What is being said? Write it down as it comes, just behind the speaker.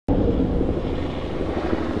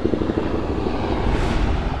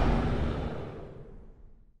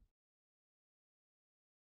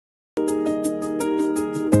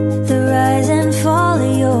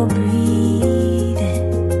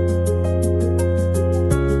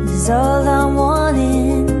all I'm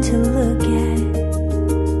wanting to look at.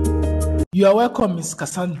 You are welcome, Miss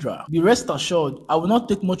Cassandra. Be rest assured, I will not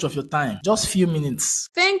take much of your time, just few minutes.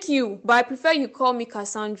 Thank you, but I prefer you call me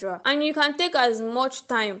Cassandra, and you can take as much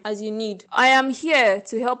time as you need. I am here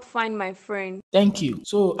to help find my friend. Thank you.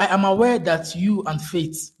 So I am aware that you and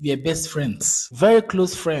Faith were best friends, very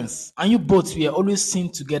close friends, and you both were always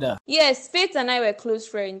seen together. Yes, Faith and I were close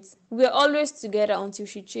friends. We were always together until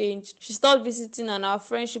she changed. She stopped visiting and our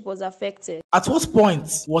friendship was affected. At what point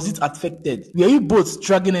was it affected? Were you both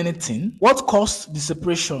dragging anything? What caused the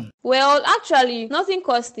separation? Well, actually, nothing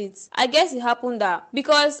caused it. I guess it happened that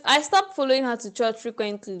because I stopped following her to church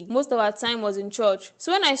frequently. Most of our time was in church.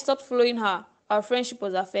 So when I stopped following her, our friendship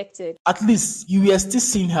was affected. At least you were still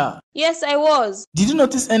seeing her. Yes, I was. Did you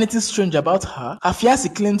notice anything strange about her? Her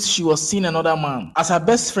fiancé claims she was seeing another man. As her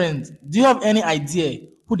best friend, do you have any idea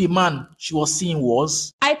who the man she was seeing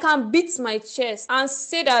was? I can beat my chest and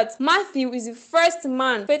say that Matthew is the first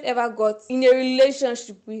man Faith ever got in a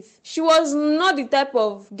relationship with. She was not the type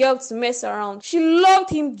of girl to mess around. She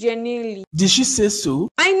loved him genuinely. Did she say so?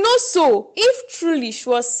 I know so. If truly she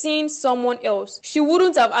was seeing someone else, she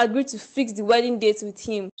wouldn't have agreed to fix the wedding date with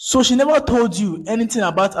him. So she never told you anything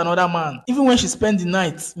about another man, even when she spent the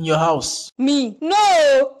night in your house? Me?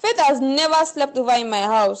 No! Faith has never slept over in my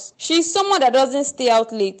house. She's someone that doesn't stay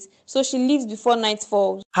out late, so she leaves before night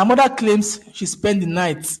falls. Her mother claims she spent the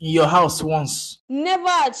night in your house once. Never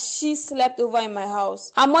had she slept over in my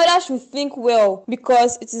house. Her mother should think well,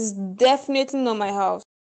 because it is definitely not my house.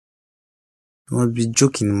 You must be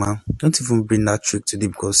joking, ma. Don't even bring that trick today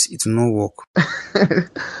because it will not work.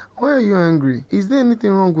 Why are you angry? Is there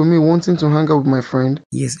anything wrong with me wanting to hang out with my friend?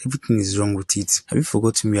 Yes, everything is wrong with it. Have you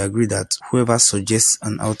forgotten we agreed that whoever suggests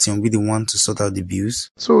an outing will be the one to sort out the bills?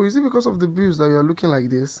 So is it because of the bills that you are looking like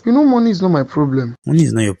this? You know money is not my problem. Money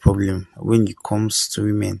is not your problem when it comes to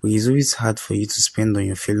women, but it's always hard for you to spend on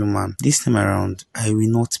your fellow man. This time around, I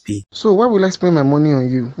will not pay. So why will I spend my money on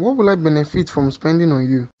you? What will I benefit from spending on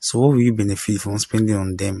you? So what will you benefit from spending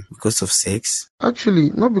on them? Because of sex?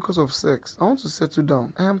 Actually, not because of sex. I want to settle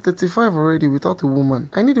down. I am 35 already without a woman.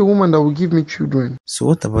 I need a woman that will give me children. So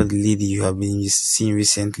what about the lady you have been seeing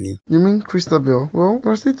recently? You mean Christabel? Well,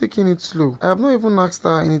 we're still taking it slow. I have not even asked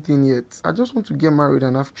her anything yet. I just want to get married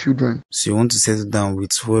and have children. So you want to settle down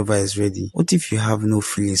with whoever is ready? What if you have no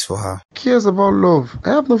feelings for her? Who cares about love? I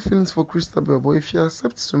have no feelings for Christabel, but if she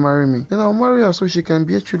accepts to marry me, then I'll marry her so she can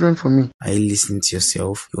bear children for me. Are you listening to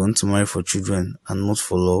yourself? You want to marry for children and not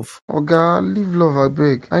for love? Oga, leave love, I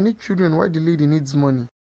beg. I need children while the lady needs money.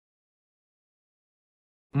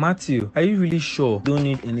 Matthew, are you really sure you don't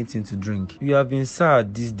need anything to drink? You have been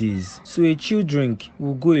sad these days, so a chill drink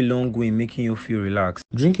will go a long way in making you feel relaxed.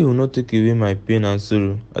 Drinking will not take away my pain and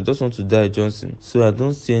sorrow. I just want to die, Johnson, so I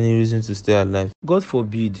don't see any reason to stay alive. God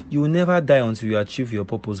forbid, you will never die until you achieve your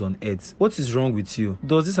purpose on earth. What is wrong with you?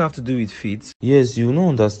 Does this have to do with faith? Yes, you will not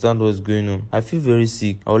understand what's going on. I feel very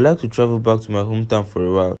sick. I would like to travel back to my hometown for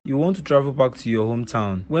a while. You want to travel back to your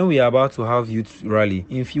hometown? When we are about to have youth rally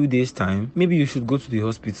in few days' time, maybe you should go to the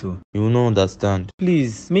hospital. You will not understand.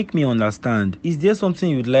 Please, make me understand. Is there something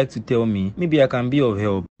you'd like to tell me? Maybe I can be of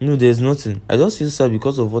help. No, there's nothing. I just feel sad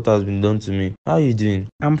because of what has been done to me. How are you doing?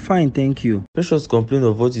 I'm fine, thank you. Precious complained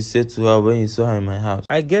of what you said to her when you saw her in my house.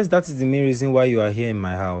 I guess that is the main reason why you are here in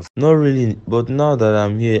my house. Not really, but now that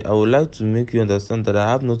I'm here, I would like to make you understand that I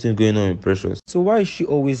have nothing going on with Precious. So why is she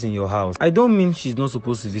always in your house? I don't mean she's not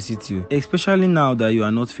supposed to visit you, especially now that you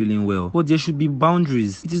are not feeling well. But there should be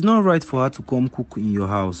boundaries. It is not right for her to come cook in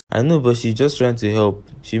your house. I know, but she's just trying to help.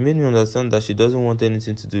 She made me understand that she doesn't want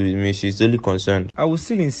anything to do with me. She's only concerned. I will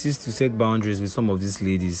still insist to set boundaries with some of these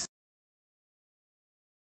ladies.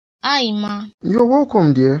 Hi, Ma. You're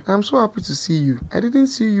welcome, dear. I'm so happy to see you. I didn't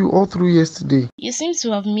see you all through yesterday. You seem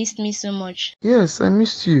to have missed me so much. Yes, I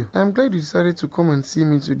missed you. I'm glad you decided to come and see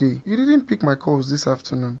me today. You didn't pick my calls this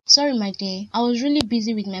afternoon. Sorry, my dear. I was really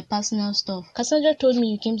busy with my personal stuff. Cassandra told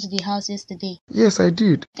me you came to the house yesterday. Yes, I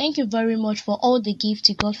did. Thank you very much for all the gifts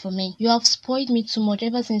you got for me. You have spoiled me too much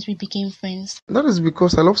ever since we became friends. That is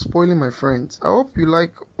because I love spoiling my friends. I hope you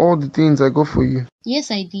like all the things I got for you.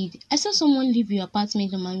 Yes, I did. I saw someone leave your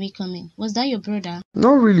apartment on my way coming. Was that your brother?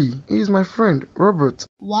 Not really. He is my friend, Robert.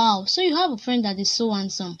 Wow, so you have a friend that is so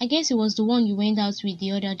handsome. I guess it was the one you went out with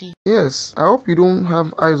the other day. Yes, I hope you don't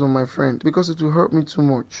have eyes on my friend because it will hurt me too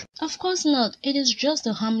much. Of course not. It is just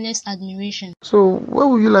a harmless admiration. So, where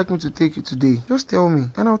would you like me to take you today? Just tell me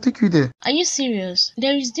and I'll take you there. Are you serious?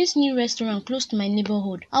 There is this new restaurant close to my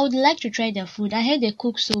neighborhood. I would like to try their food. I heard they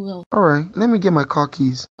cook so well. Alright, let me get my car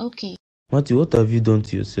keys. Okay. Matthew, what have you done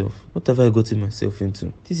to yourself? What have I gotten myself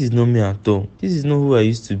into? This is not me at all. This is not who I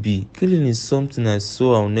used to be. Killing is something I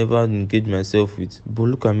swore I'll never engage myself with. But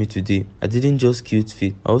look at me today. I didn't just kill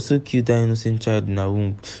Faith. I also killed that innocent child in her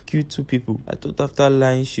womb. Killed 2 people. I thought after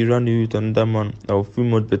lying she ran away with another man, I would feel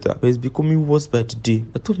much better. But it's becoming worse by the day.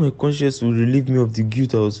 I thought my conscience would relieve me of the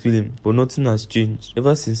guilt I was feeling. But nothing has changed.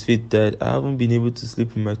 Ever since Faith died, I haven't been able to sleep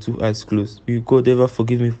with my 2 eyes closed. Will God ever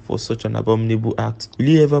forgive me for such an abominable act? Will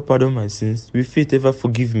He ever pardon my sins? Will Faith ever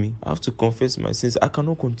forgive me? I have to confess my sins. I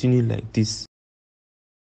cannot continue like this.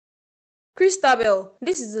 Christabel,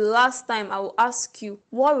 this is the last time I will ask you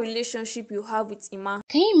what relationship you have with Iman.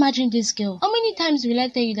 Can you imagine this girl? How many times will I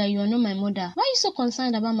tell you that you are not my mother? Why are you so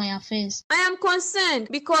concerned about my affairs? I am concerned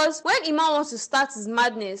because when Iman wants to start his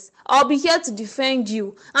madness, I'll be here to defend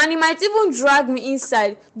you, and he might even drag me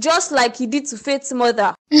inside just like he did to Faith's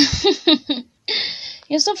mother.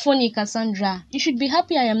 You're so funny, Cassandra. You should be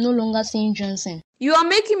happy I am no longer seeing Johnson. You are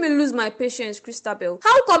making me lose my patience, Christabel.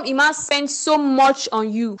 How come Iman spends so much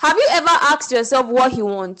on you? Have you ever asked yourself what he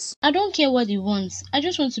wants? I don't care what he wants. I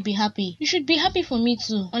just want to be happy. You should be happy for me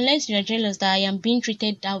too, unless you are jealous that I am being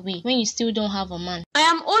treated that way when you still don't have a man. I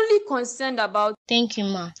am only concerned about... Thank you,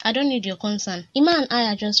 ma. I don't need your concern. Iman and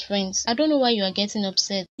I are just friends. I don't know why you are getting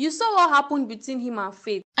upset. You saw what happened between him and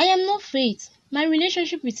Faith. I am not Faith. My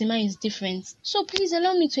relationship with Iman is different. So please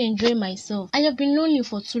allow me to enjoy myself. I have been lonely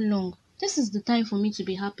for too long. This is the time for me to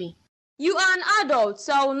be happy. You are an adult,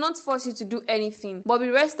 so I will not force you to do anything. But be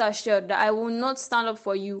rest assured that I will not stand up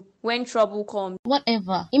for you when trouble comes.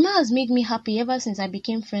 Whatever. Iman has made me happy ever since I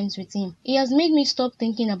became friends with him. He has made me stop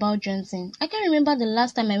thinking about Johnson. I can't remember the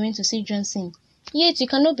last time I went to see Johnson. Yet you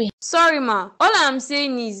cannot be. Sorry, ma. All I am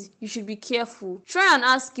saying is you should be careful. Try and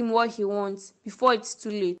ask him what he wants before it's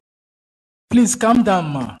too late. Please calm down,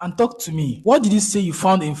 ma, and talk to me. What did you say you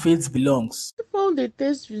found in Faith's belongs? I found the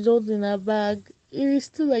test results in her bag. It is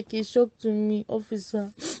still like a shock to me,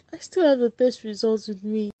 officer. I still have the test results with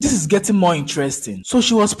me. This is getting more interesting. So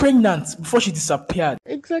she was pregnant before she disappeared.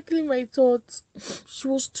 Exactly my thoughts. She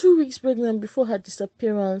was 2 weeks pregnant before her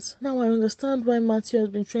disappearance. Now I understand why Matthew has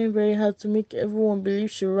been trying very hard to make everyone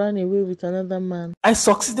believe she ran away with another man. I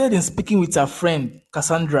succeeded in speaking with her friend,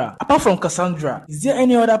 Cassandra. Apart from Cassandra, is there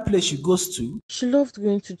any other place she goes to? She loved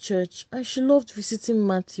going to church and she loved visiting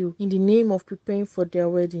Matthew in the name of preparing for their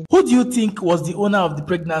wedding. Who do you think was the owner of the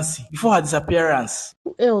pregnancy before her disappearance?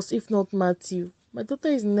 Who else if not Matthew? My daughter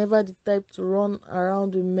is never the type to run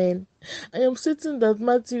around with men. I am certain that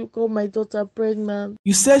Matthew called my daughter pregnant.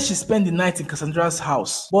 You said she spent the night in Cassandra's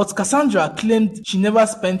house, but Cassandra claimed she never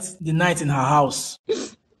spent the night in her house.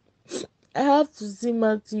 I have to see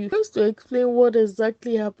Matthew just to explain what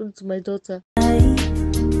exactly happened to my daughter.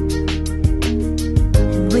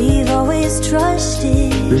 We've always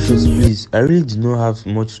trusted Precious, you. please, I really do not have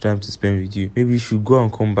much time to spend with you. Maybe you should go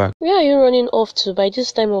and come back. Where are you running off to by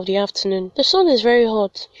this time of the afternoon? The sun is very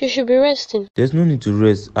hot. You should be resting. There's no need to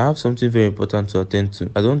rest. I have something very important to attend to.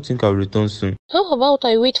 I don't think I'll return soon. How about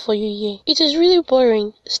I wait for you here? It is really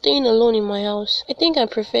boring staying alone in my house. I think I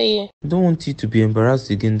prefer here. I don't want you to be embarrassed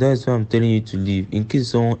again. That is why I'm telling you to leave, in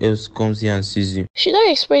case someone else comes here and sees you. Should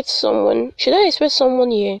I expect someone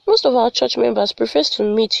here? Most of our church members prefer to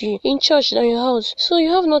meet you in church than your house, so you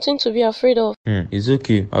have nothing to be afraid of. It's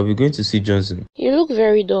okay. I'll be going to see Johnson. You look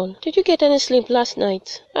very dull. Did you get any sleep last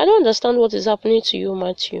night? I don't understand what is happening to you,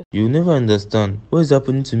 Matthew. You'll never understand. What is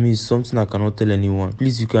happening to me is something I cannot tell anyone.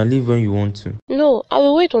 Please, you can leave when you want to. No, I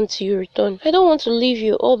will wait until you return. I don't want to leave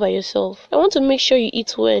you all by yourself. I want to make sure you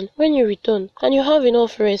eat well when you return, and you have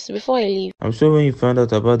enough rest before I leave. I'm sure when you find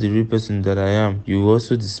out about the real person that I am, you will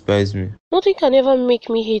also despise me. Nothing can ever make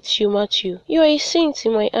me hate you, Matthew. You are a saint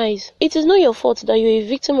in my eyes. It is not your fault that you are a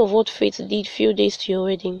victim of what fate did few days to your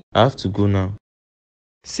wedding. I have to go now.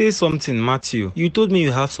 Say something, Matthew. You told me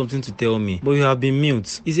you have something to tell me, but you have been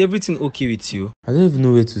mute. Is everything okay with you? I don't even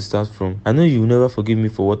know where to start from. I know you will never forgive me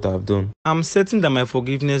for what I have done. I'm certain that my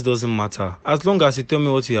forgiveness doesn't matter. As long as you tell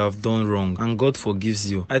me what you have done wrong and God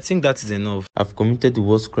forgives you, I think that is enough. I've committed the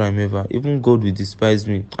worst crime ever. Even God will despise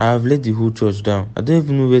me. I have let the whole church down. I don't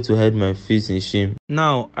even know where to hide my face in shame.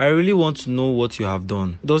 Now, I really want to know what you have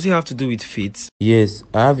done. Does it have to do with fate? Yes,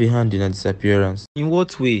 I have a hand in her disappearance. In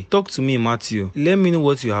what way? Talk to me, Matthew. Let me know what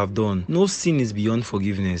what you have done. No sin is beyond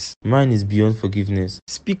forgiveness. Mine is beyond forgiveness.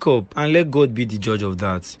 Speak up and let God be the judge of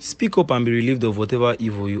that. Speak up and be relieved of whatever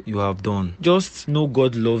evil you have done. Just know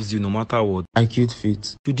God loves you no matter what. I killed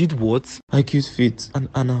Faith. You did what? I killed Faith, and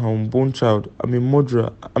Anna, her unborn child. I'm a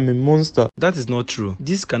murderer. I'm a monster. That is not true.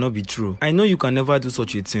 This cannot be true. I know you can never do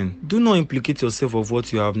such a thing. Do not implicate yourself of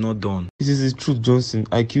what you have not done. This is the truth, Johnson.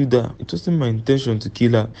 I killed her. It wasn't my intention to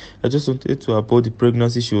kill her. I just wanted to abort the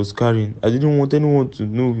pregnancy she was carrying. I didn't want anyone to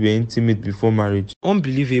know we were intimate before marriage.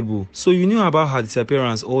 Unbelievable. So you knew about her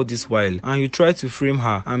disappearance all this while, and you tried to frame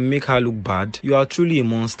her and make her look bad? You are truly a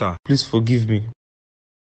monster. Please forgive me.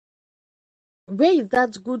 Where is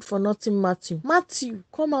that good for nothing Matthew? Matthew,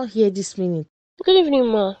 come out here this minute. Good evening,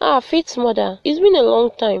 ma. Faith's mother. It's been a long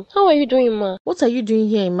time. How are you doing, ma? What are you doing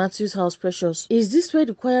here in Matthew's house, Precious? Is this where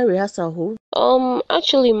the choir rehearsal holds?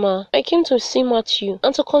 Actually, ma, I came to see Matthew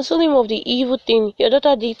and to console him of the evil thing your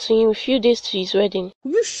daughter did to him a few days to his wedding.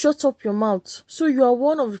 Will you shut up your mouth? So you are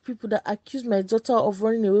one of the people that accused my daughter of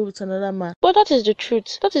running away with another man. But that is the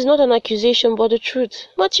truth. That is not an accusation, but the truth.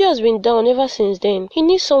 Matthew has been down ever since then. He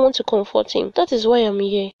needs someone to comfort him. That is why I'm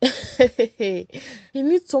here. He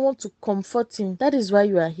needs someone to comfort him. That is why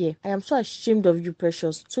you are here. I am so ashamed of you,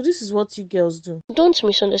 Precious. So this is what you girls do. Don't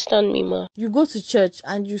misunderstand me, ma. You go to church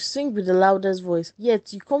and you sing with the loudest voice,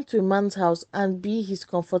 yet you come to a man's house and be his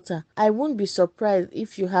comforter. I won't be surprised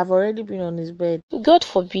if you have already been on his bed. God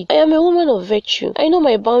forbid. I am a woman of virtue. I know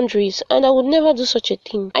my boundaries and I would never do such a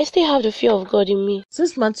thing. I still have the fear of God in me.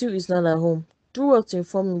 Since Matthew is not at home, do well to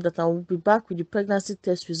inform him that I will be back with the pregnancy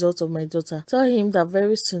test results of my daughter. Tell him that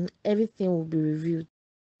very soon everything will be reviewed.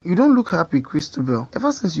 You don't look happy, Christabel.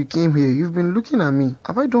 Ever since you came here, you've been looking at me.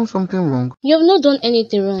 Have I done something wrong? You have not done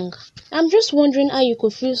anything wrong. I'm just wondering how you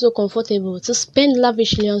could feel so comfortable to spend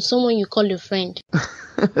lavishly on someone you call a friend.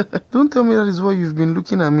 Don't tell me that is why you've been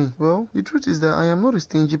looking at me. Well, the truth is that I am not a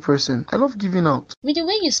stingy person. I love giving out. With the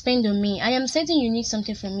way you spend on me, I am certain you need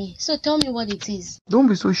something from me. So tell me what it is. Don't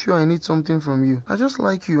be so sure I need something from you. I just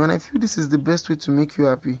like you and I feel this is the best way to make you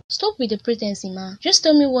happy. Stop with the pretense, ma. Just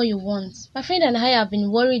tell me what you want. My friend and I have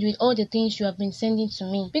been worried with all the things you have been sending to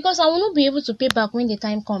me because I will not be able to pay back when the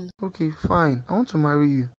time comes. Okay, fine. I want to marry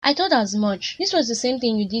you. I thought as much. This was the same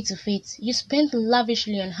thing you did to Faith. You spent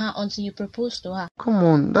lavishly on her until you proposed to her. Come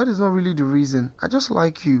on, that is not really the reason. I just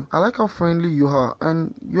like you. I like how friendly you are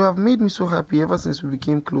and you have made me so happy ever since we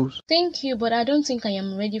became close. Thank you, but I don't think I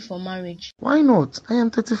am ready for marriage. Why not? I am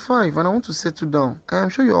 35 and I want to settle down. I am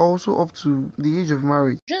sure you are also up to the age of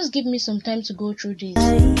marriage. Just give me some time to go through this.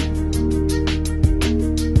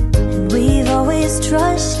 We've always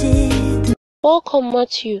trusted. Welcome,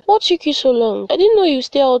 Matthew. What took you so long? I didn't know you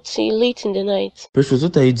stay out till late in the night. Precious,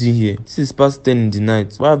 what are you doing here? This is past 10 in the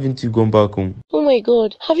night. Why haven't you gone back home? Oh my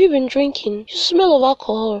god, have you been drinking? You smell of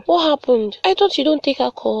alcohol. What happened? I thought you don't take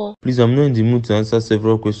alcohol. Please, I'm not in the mood to answer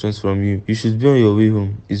several questions from you. You should be on your way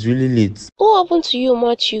home. It's really late. What happened to you,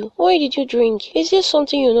 Matthew? Why did you drink? Is there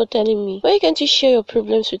something you're not telling me? Why can't you share your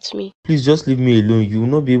problems with me? Please, just leave me alone. You will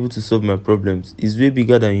not be able to solve my problems. It's way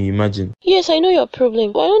bigger than you imagine. Yes, I know your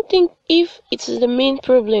problem, but I don't think if it is the main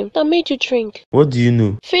problem that made you drink. What do you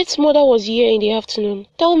know? Faith's mother was here in the afternoon.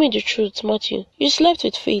 Tell me the truth, Matthew. You slept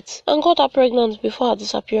with Faith and got her pregnant before her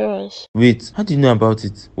disappearance. Wait, how do you know about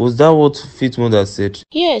it? Was that what Faith's mother said?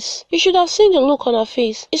 Yes, you should have seen the look on her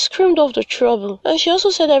face. It screamed off the trouble, and she also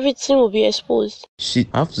said everything will be exposed. Shit,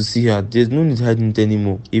 I have to see her. There's no need hiding it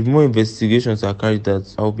anymore. If more investigations are carried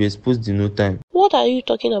out, I will be exposed in no time. What are you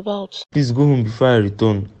talking about? Please go home before I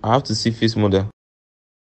return. I have to see Faith's mother.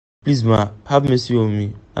 Please, ma, have mercy on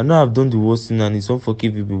me. I know I've done the worst thing and it's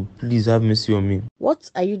unforgivable. Please have mercy on me. What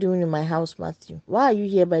are you doing in my house, Matthew? Why are you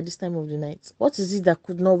here by this time of the night? What is it that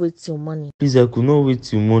could not wait till morning? Please, I could not wait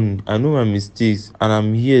till morning. I know my mistakes and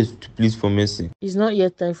I'm here to plead for mercy. It's not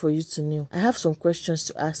yet time for you to kneel. I have some questions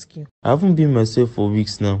to ask you. I haven't been myself for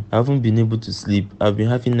weeks now. I haven't been able to sleep. I've been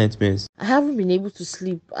having nightmares. I haven't been able to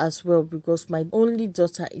sleep as well because my only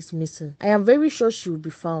daughter is missing. I am very sure she will be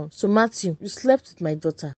found. So Matthew, you slept with my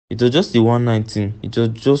daughter. It was just a one-night thing. It was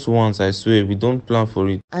just once, I swear. We don't plan for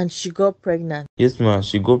it. And she got pregnant. Yes, ma,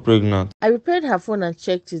 she got pregnant. I repaired her phone and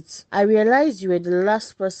checked it. I realized you were the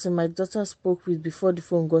last person my daughter spoke with before the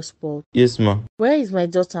phone got spoiled. Yes, ma. Where is my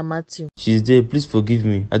daughter, Matthew? She's there. Please forgive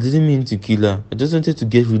me. I didn't mean to kill her. I just wanted to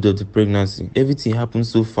get rid of the pregnancy. Everything happened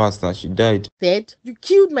so fast and she died. Dead? You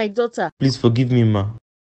killed my daughter. Please forgive me, ma.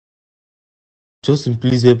 Justin,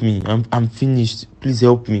 please help me. I'm finished. Please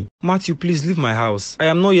help me. Matthew, please leave my house. I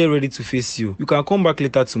am not yet ready to face you. You can come back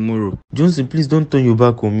later tomorrow. Johnson, please don't turn your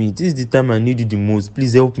back on me. This is the time I need you the most.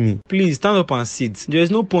 Please help me. Please stand up and sit. There is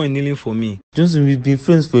no point kneeling for me. Johnson, we've been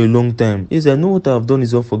friends for a long time. Yes, I know what I have done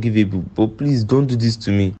is unforgivable, but please don't do this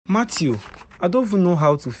to me. Matthew, I don't even know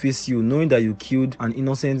how to face you knowing that you killed an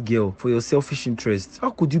innocent girl for your selfish interest.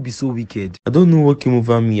 How could you be so wicked? I don't know what came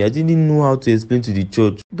over me. I didn't know how to explain to the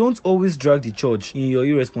church. Don't always drag the church in your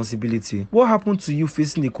irresponsibility. What happened to you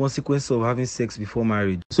facing the consequence of having sex before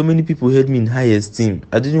marriage? So many people held me in high esteem.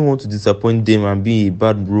 I didn't want to disappoint them and be a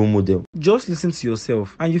bad role model. Just listen to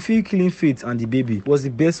yourself and you feel killing Faith and the baby was the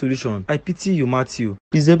best solution. I pity you, Matthew.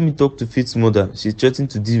 Please help me talk to Faith's mother. She's threatening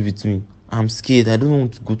to deal with me. I'm scared. I don't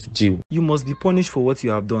want to go to jail. You must be punished for what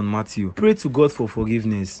you have done, Matthew. Pray to God for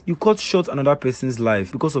forgiveness. You cut short another person's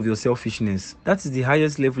life because of your selfishness. That is the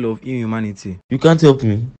highest level of inhumanity. You can't help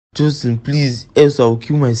me. Justin, please, else I'll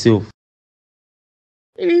kill myself.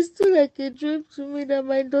 It is still like a dream to me that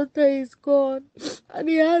my daughter is gone, and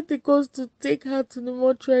he had the cost to take her to the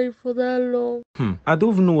mortuary for that long. I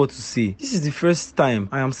don't even know what to say. This is the first time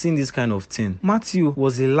I am seeing this kind of thing. Matthew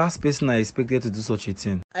was the last person I expected to do such a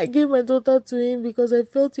thing. I gave my daughter to him because I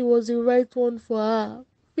felt he was the right one for her.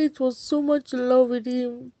 Faith was so much in love with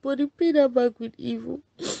him, but he paid her back with evil.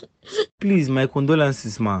 Please, my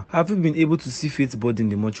condolences, ma. Have you been able to see Faith's body in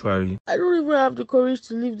the mortuary? I don't even have the courage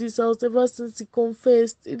to leave this house ever since he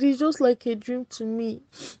confessed. It is just like a dream to me.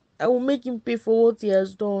 I will make him pay for what he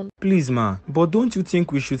has done. Please, ma. But don't you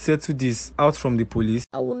think we should settle this out from the police?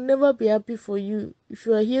 I will never be happy for you if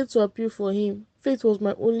you are here to appeal for him. Faith was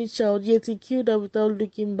my only child, yet he killed her without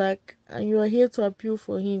looking back, and you are here to appeal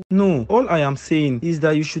for him. No, all I am saying is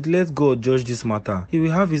that you should let God judge this matter. He will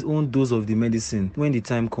have his own dose of the medicine when the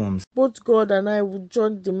time comes. Both God and I will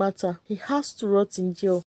judge the matter. He has to rot in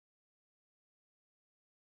jail.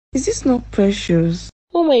 Is this not Precious?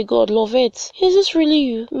 Oh my God, Lovette, is this really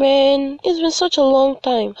you? Man, it's been such a long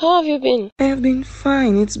time. How have you been? I have been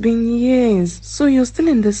fine. It's been years. So you're still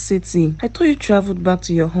in the city. I thought you traveled back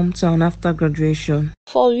to your hometown after graduation.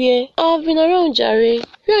 For where? I've been around, Jare.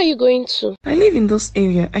 Where are you going to? I live in this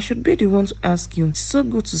area. I should be the one to ask you. It's so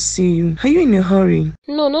good to see you. Are you in a hurry?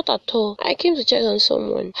 No, not at all. I came to check on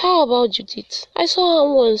someone. How about Judith? I saw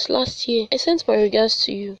her once last year. I sent my regards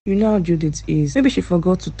to you. You know how Judith is. Maybe she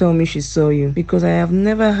forgot to tell me she saw you because I have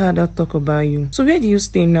never heard her talk about you. So where do you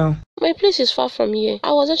stay now? My place is far from here.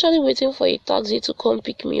 I was actually waiting for a taxi to come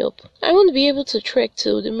pick me up. I won't be able to trek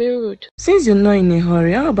to the main road. Since you're not in a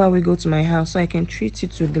hurry, how about we go to my house so I can treat you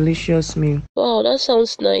to a delicious meal? Wow, that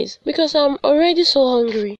sounds nice. Because I'm already so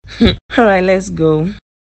hungry. Alright, let's go.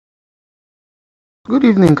 Good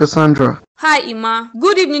evening, Cassandra. Hi, Ima.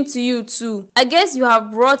 Good evening to you too. I guess you have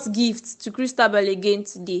brought gifts to Christabel again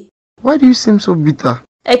today. Why do you seem so bitter?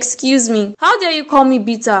 Excuse me, how dare you call me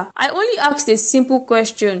bitter? I only asked a simple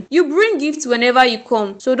question. You bring gifts whenever you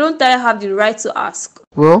come, so don't I have the right to ask?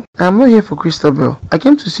 Well, I am not here for Christabel. I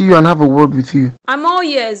came to see you and have a word with you. I'm all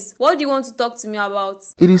ears. What do you want to talk to me about?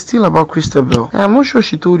 It is still about Christabel. I am not sure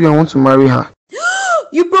she told you I want to marry her.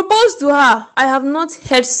 You proposed to her. I have not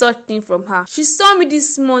heard such thing from her. She saw me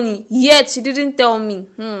this morning, yet she didn't tell me.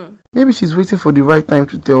 Maybe she's waiting for the right time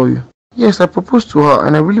to tell you. Yes, I proposed to her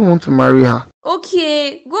and I really want to marry her.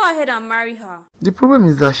 Okay, go ahead and marry her. The problem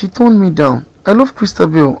is that she turned me down. I love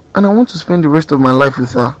Christabel and I want to spend the rest of my life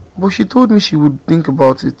with her. But she told me she would think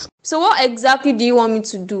about it. So what exactly do you want me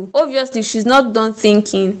to do? Obviously, she's not done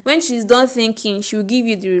thinking. When she's done thinking, she will give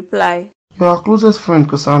you the reply. You are our closest friend,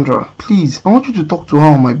 Cassandra. Please, I want you to talk to her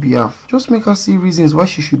on my behalf. Just make her see reasons why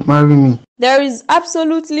she should marry me. There is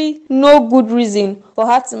absolutely no good reason for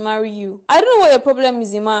her to marry you. I don't know what your problem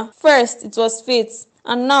is, Ima. First, it was Faith,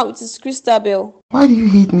 and now it is Christabel. Why do you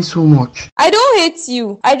hate me so much? I don't hate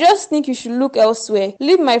you. I just think you should look elsewhere.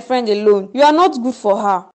 Leave my friend alone. You are not good for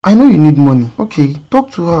her. I know you need money. Okay,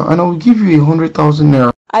 talk to her and I will give you 100,000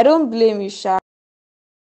 naira. I don't blame you, Sha.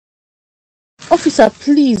 Officer,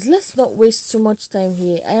 please, let's not waste too much time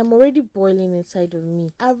here. I am already boiling inside of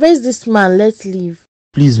me. Arrest this man, let's leave.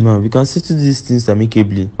 Please, man, we can settle these things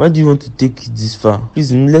amicably. Why do you want to take it this far?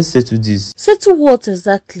 Please, let's settle this. Settle what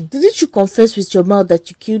exactly? Didn't you confess with your mouth that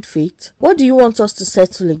you killed Faith? What do you want us to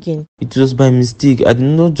settle again? It was by mistake. I did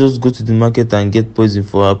not just go to the market and get poison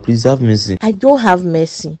for her. Please have mercy. I don't have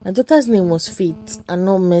mercy. My daughter's name was Faith and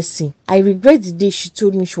not Mercy. I regret the day she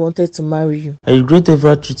told me she wanted to marry you. I regret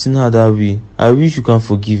ever treating her that way. I wish you can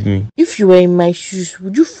forgive me. If you were in my shoes,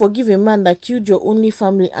 would you forgive a man that killed your only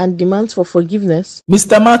family and demands for forgiveness?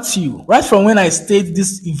 Mr. Matthew, right from when I stayed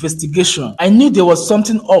this investigation, I knew there was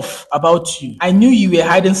something off about you. I knew you were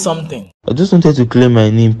hiding something. I just wanted to clear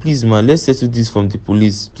my name. Please, ma, let's settle this from the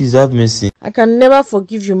police. Please have mercy. I can never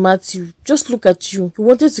forgive you, Matthew. Just look at you. You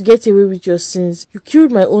wanted to get away with your sins. You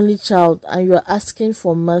killed my only child and you are asking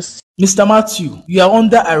for mercy. Mr. Matthew, you are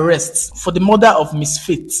under arrest for the murder of Miss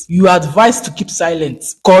Faith. You are advised to keep silent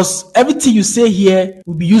because everything you say here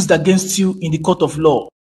will be used against you in the court of law.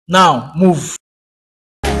 Now, move.